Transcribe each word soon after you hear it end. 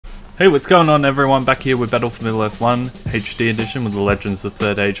Hey, what's going on everyone? Back here with Battlefield BFME1 HD edition with the Legends of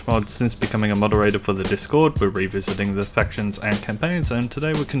Third Age mod. Since becoming a moderator for the Discord, we're revisiting the factions and campaigns, and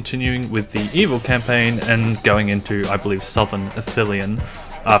today we're continuing with the Evil campaign and going into, I believe, southern Ithilien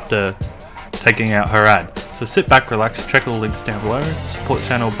after taking out Harad. So sit back, relax, check all the links down below, support the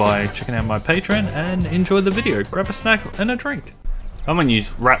channel by checking out my Patreon, and enjoy the video. Grab a snack and a drink. Come on, you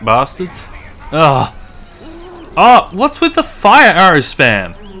rat bastards. Ugh. Oh, what's with the fire arrow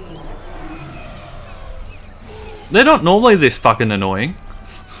spam? They're not normally this fucking annoying.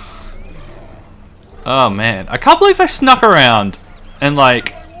 Oh man, I can't believe I snuck around and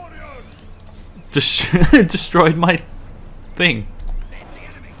like just destroyed my thing.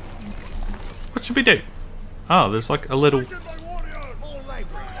 What should we do? Oh, there's like a little...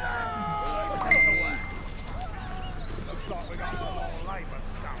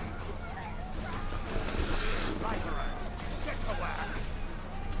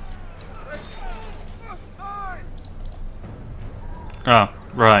 Oh,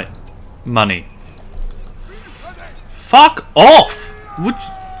 right. Money. Fuck off! Would you,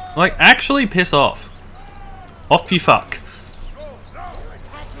 like, actually piss off. Off you fuck.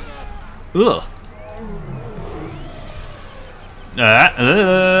 Ugh.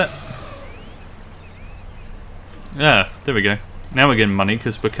 Yeah, there we go. Now we're getting money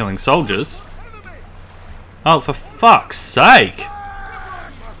because we're killing soldiers. Oh, for fuck's sake!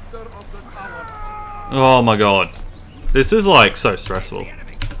 Oh my god. This is like so stressful.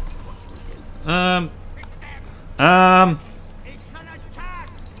 Alright,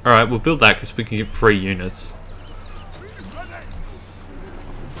 we'll build that because we can get 3 units.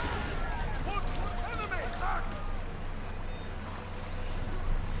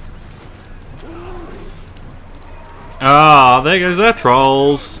 Ah, there goes our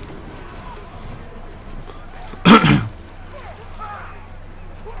trolls.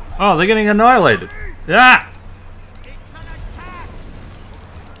 Oh, they're getting annihilated. Yeah.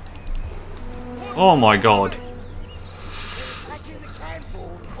 Oh my god.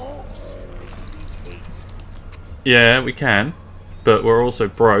 Yeah, we can, but we're also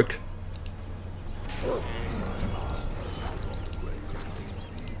broke.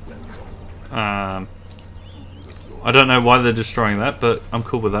 I don't know why they're destroying that, but I'm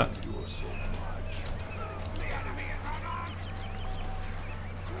cool with that.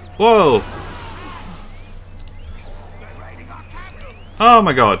 Whoa! Oh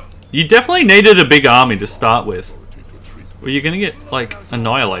my god. You definitely needed a big army to start with. Or you're gonna get, like,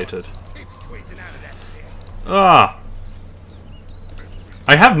 annihilated. Ah!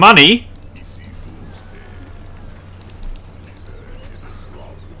 I have money!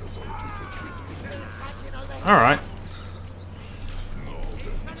 Alright.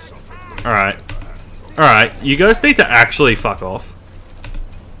 Alright. Alright, you guys need to actually fuck off.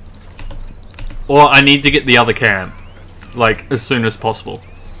 Or I need to get the other camp. Like, as soon as possible.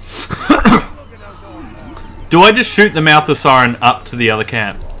 Do I just shoot the mouth of siren up to the other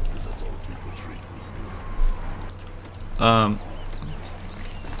camp? At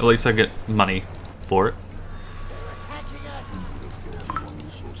least I get money for it.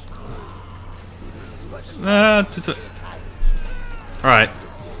 Alright.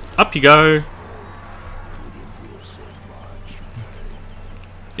 Up you go.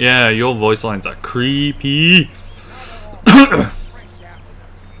 Yeah, your voice lines are creepy.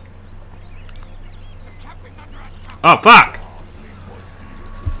 Oh, fuck!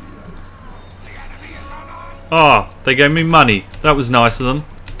 Oh, they gave me money. That was nice of them.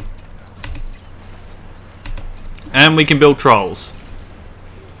 And we can build trolls.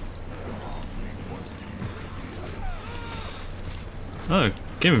 Oh,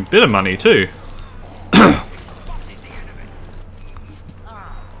 give me a bit of money too.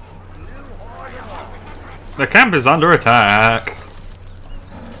 The camp is under attack.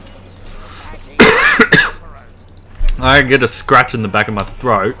 I get a scratch in the back of my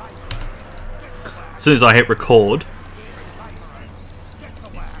throat as soon as I hit record.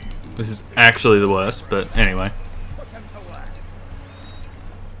 This is actually the worst, but anyway.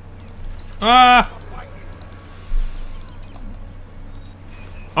 Ah!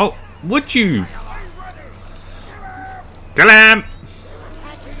 Oh, would you? Kill him!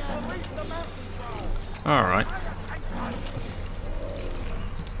 Alright.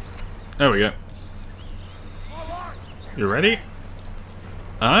 There we go. You ready?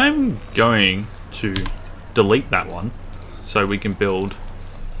 I'm going to delete that one so we can build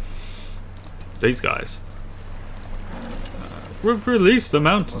these guys. We've released the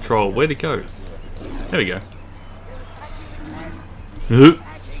mountain troll. Where'd it go? There we go.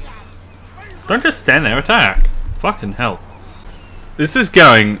 Don't just stand there, attack. Fucking hell. This is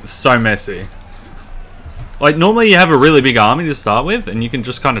going so messy. Like, normally you have a really big army to start with, and you can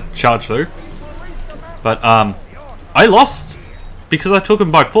just kind of charge through. But, I lost because I took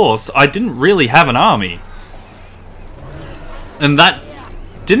him by force. I didn't really have an army. And that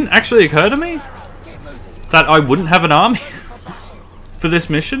didn't actually occur to me. That I wouldn't have an army for this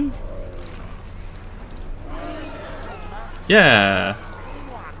mission. Yeah.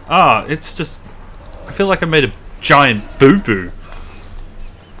 Ah, it's just... I feel like I made a giant boo-boo.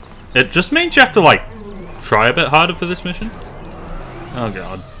 It just means you have to, like, try a bit harder for this mission. Oh,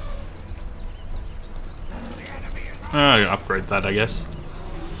 God. Oh, I'll upgrade that, I guess.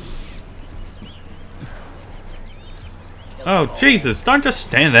 Oh, Jesus, don't just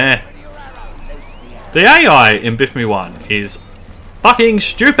stand there. The AI in BFME1 is fucking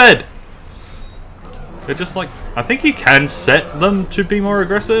stupid. They're just like... I think you can set them to be more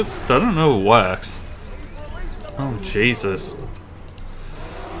aggressive, but I don't know if it works. Oh, Jesus.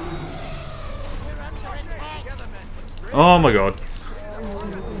 Oh my God.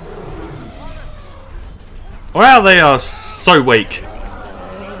 Wow, they are so weak.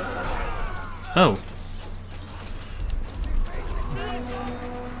 Oh.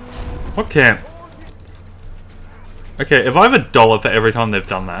 What camp? Okay, if I have $1 for every time they've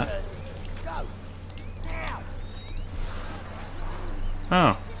done that.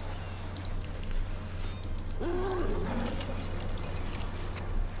 Oh.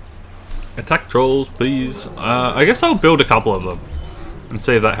 Attack trolls, please. I guess I'll build a couple of them and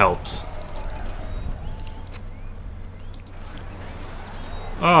see if that helps.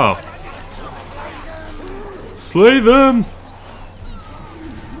 Oh. Slay them!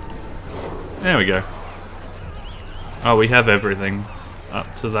 There we go. Oh, we have everything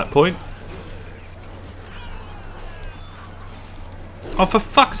up to that point. Oh, for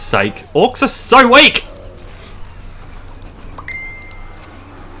fuck's sake. Orcs are so weak!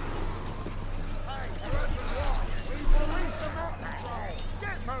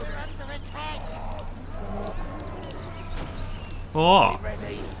 Oh.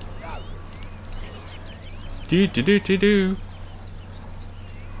 Do.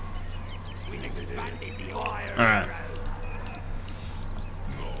 Alright.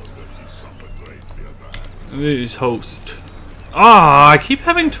 This host. Ah, I keep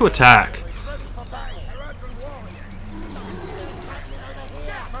having to attack.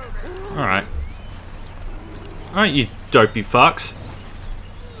 Alright. Alright, you dopey fucks.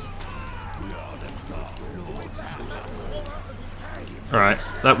 Alright,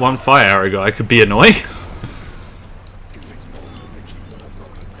 that one fire arrow guy could be annoying.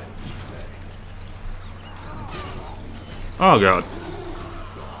 Oh God.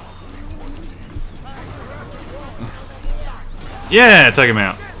 Yeah, take him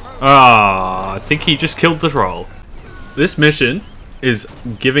out. Ah, I think he just killed the troll. This mission is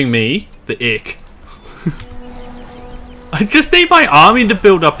giving me the ick. I just need my army to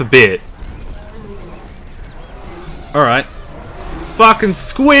build up a bit. Alright. Fucking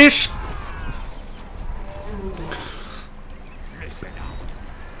squish!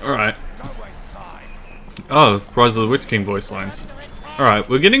 Alright. Oh, Rise of the Witch King voice lines. Alright,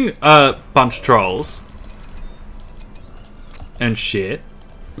 we're getting a bunch of trolls. And shit.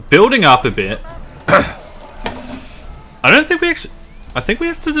 Building up a bit. I don't think we actually... I think we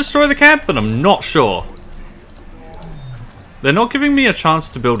have to destroy the camp, but I'm not sure. They're not giving me a chance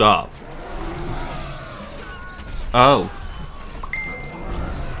to build up. Oh.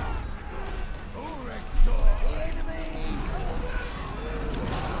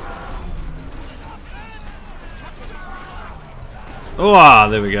 Oh, ah,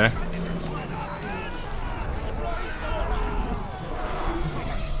 there we go.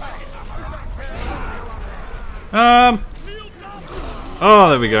 Oh,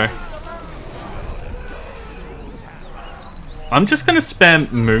 there we go. I'm just gonna spam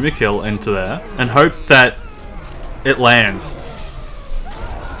Moomakill into there and hope that it lands.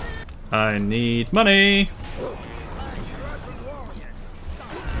 I need money.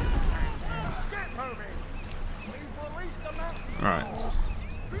 Alright.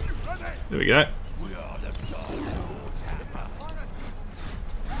 There we go.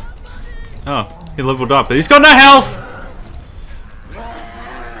 Oh, he leveled up, but he's got no health!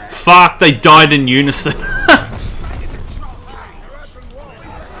 Fuck, they died in unison.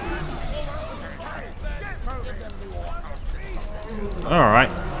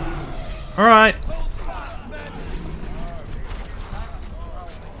 Alright. Alright.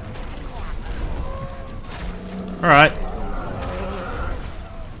 Alright.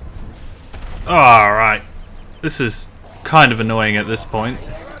 Alright. This is kind of annoying at this point.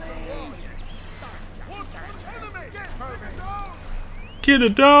 get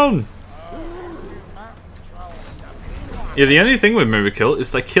it down! Yeah, the only thing with Movie Kill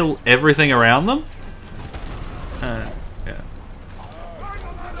is they kill everything around them. Yeah.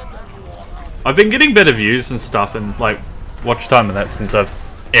 I've been getting better views and stuff and like watch time and that since I've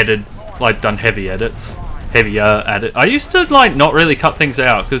done heavier edits. I used to like not really cut things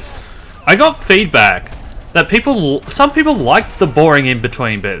out because I got feedback that some people liked the boring in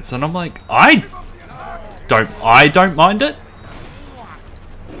between bits, and I'm like, I don't mind it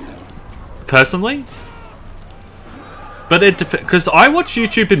personally. But it depends, because I watch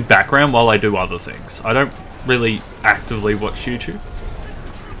YouTube in background while I do other things. I don't really actively watch YouTube.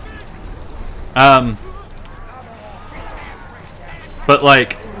 But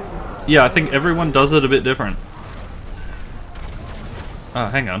like, yeah, I think everyone does it a bit different. Oh,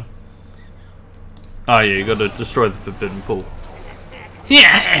 hang on. Oh yeah, you gotta destroy the forbidden pool.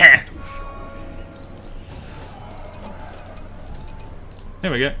 Yeah!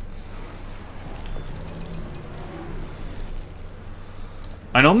 There we go.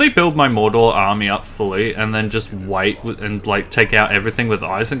 I normally build my Mordor army up fully and then just wait and like take out everything with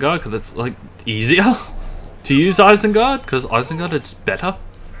Isengard because it's like easier to use Isengard because Isengard is better.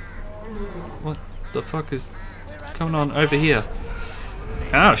 What the fuck is going on over here?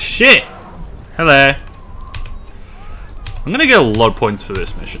 Oh shit! Hello. I'm gonna get a lot of points for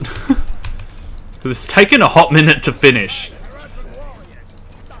this mission. It's taken a hot minute to finish.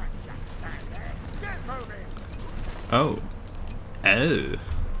 Oh. Oh.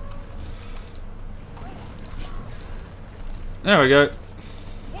 There we go.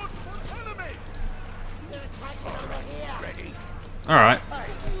 Alright.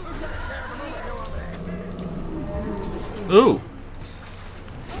 Ooh.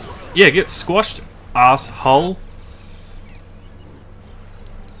 Yeah, get squashed, asshole.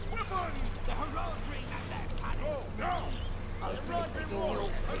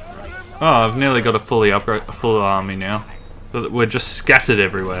 Oh, I've nearly got a full army now. But we're just scattered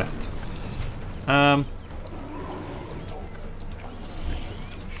everywhere.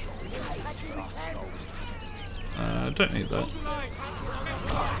 Don't need that.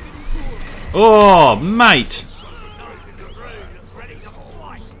 Oh, mate!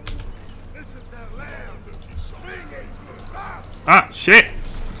 Ah, shit!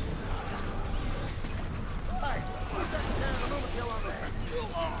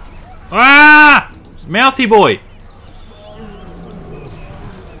 Ah! Mouthy boy!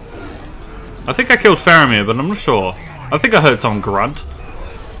 I think I killed Faramir, but I'm not sure. I think I heard someone grunt.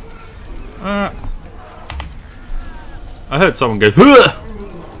 I heard someone go, "Huh!"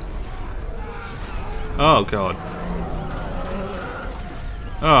 Oh god.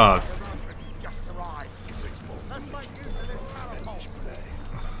 Oh.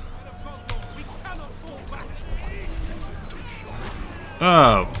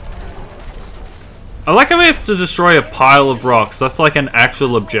 Oh. I like how we have to destroy a pile of rocks. That's like an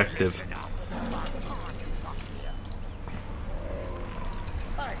actual objective.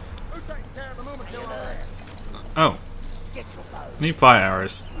 Oh. I need fire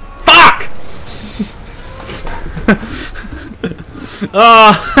arrows. Fuck!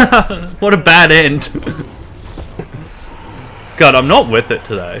 Oh, what a bad end. God, I'm not with it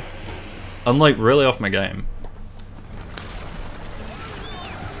today. I'm like really off my game.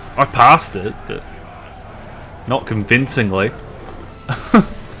 I passed it, but not convincingly.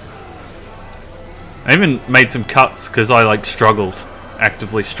 I even made some cuts because I like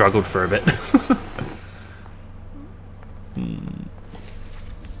actively struggled for a bit.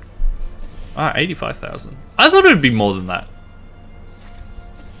 Ah, 85,000. I thought it would be more than that.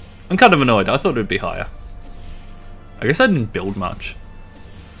 I'm kind of annoyed. I thought it would be higher. I guess I didn't build much.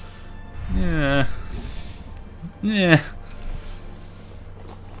 Yeah. Yeah.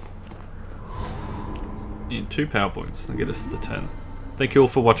 Yeah, 2 power points to get us to 10. Thank you all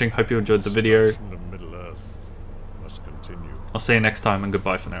for watching. Hope you enjoyed the video. I'll see you next time and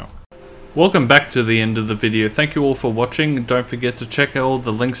goodbye for now. Welcome back to the end of the video. Thank you all for watching. Don't forget to check out all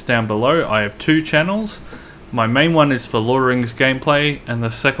the links down below. I have 2 channels. My main one is for Lord of the Rings gameplay, and the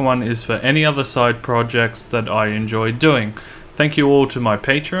second one is for any other side projects that I enjoy doing. Thank you all to my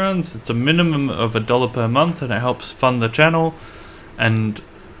Patreons. It's a minimum of $1 per month and it helps fund the channel. And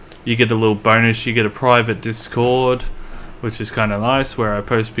you get a little bonus. You get a private Discord, which is kind of nice, where I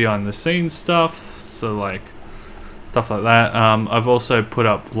post behind the scenes stuff. So like stuff like that. I've also put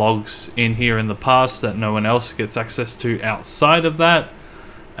up vlogs in here in the past that no one else gets access to outside of that.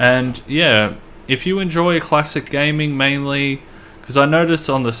 And yeah, if you enjoy classic gaming mainly, because I noticed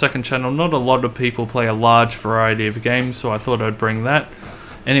on the second channel not a lot of people play a large variety of games, so I thought I'd bring that.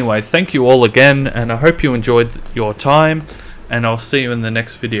 Anyway, thank you all again, and I hope you enjoyed your time, and I'll see you in the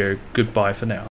next video. Goodbye for now.